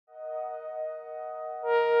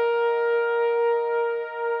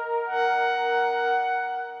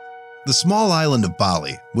The small island of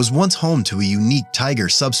Bali was once home to a unique tiger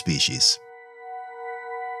subspecies.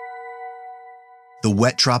 The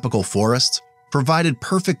wet tropical forests provided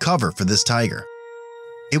perfect cover for this tiger.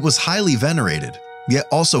 It was highly venerated, yet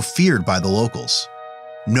also feared by the locals.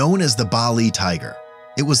 Known as the Bali Tiger,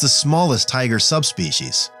 it was the smallest tiger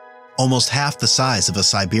subspecies, almost half the size of a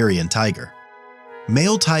Siberian tiger.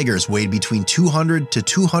 Male tigers weighed between 200 to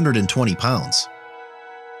 220 pounds.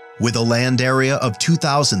 With a land area of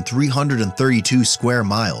 2,332 square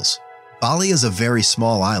miles, Bali is a very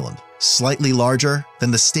small island, slightly larger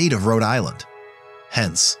than the state of Rhode Island.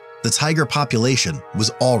 Hence, the tiger population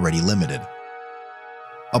was already limited.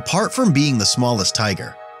 Apart from being the smallest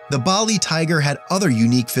tiger, the Bali tiger had other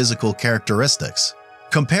unique physical characteristics.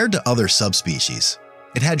 Compared to other subspecies,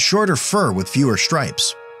 it had shorter fur with fewer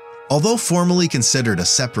stripes. Although formally considered a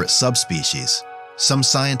separate subspecies, some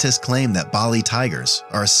scientists claim that Bali tigers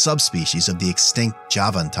are a subspecies of the extinct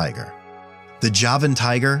Javan tiger. The Javan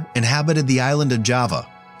tiger inhabited the island of Java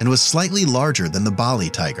and was slightly larger than the Bali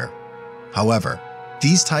tiger. However,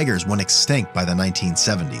 these tigers went extinct by the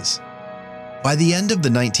 1970s. By the end of the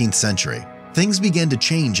 19th century, things began to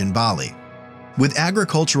change in Bali. With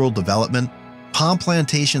agricultural development, palm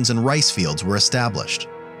plantations and rice fields were established.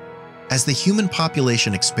 As the human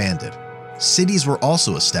population expanded, cities were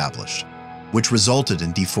also established, which resulted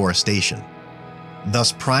in deforestation.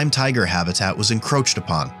 Thus, prime tiger habitat was encroached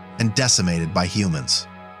upon and decimated by humans.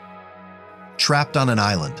 Trapped on an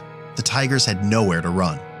island, the tigers had nowhere to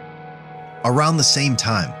run. Around the same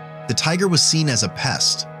time, the tiger was seen as a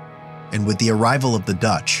pest, and with the arrival of the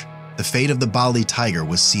Dutch, the fate of the Bali tiger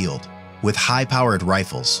was sealed. With high-powered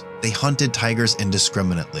rifles, they hunted tigers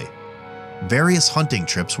indiscriminately. Various hunting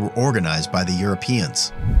trips were organized by the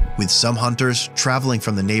Europeans, with some hunters traveling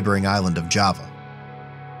from the neighboring island of Java.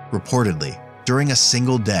 Reportedly, during a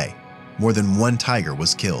single day, more than one tiger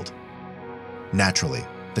was killed. Naturally,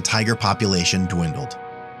 the tiger population dwindled.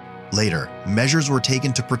 Later, measures were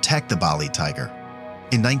taken to protect the Bali tiger.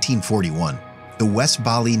 In 1941, the West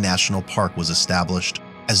Bali National Park was established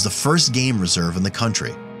as the first game reserve in the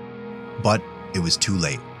country, but it was too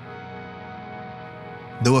late.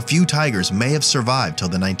 Though a few tigers may have survived till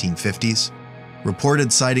the 1950s,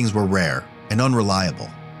 reported sightings were rare and unreliable.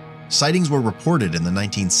 Sightings were reported in the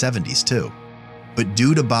 1970s too, but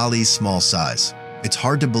due to Bali's small size, it's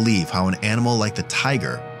hard to believe how an animal like the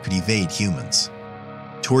tiger could evade humans.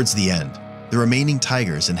 Towards the end, the remaining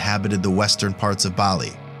tigers inhabited the western parts of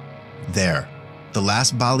Bali. There, the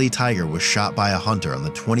last Bali tiger was shot by a hunter on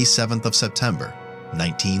the 27th of September,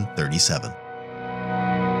 1937.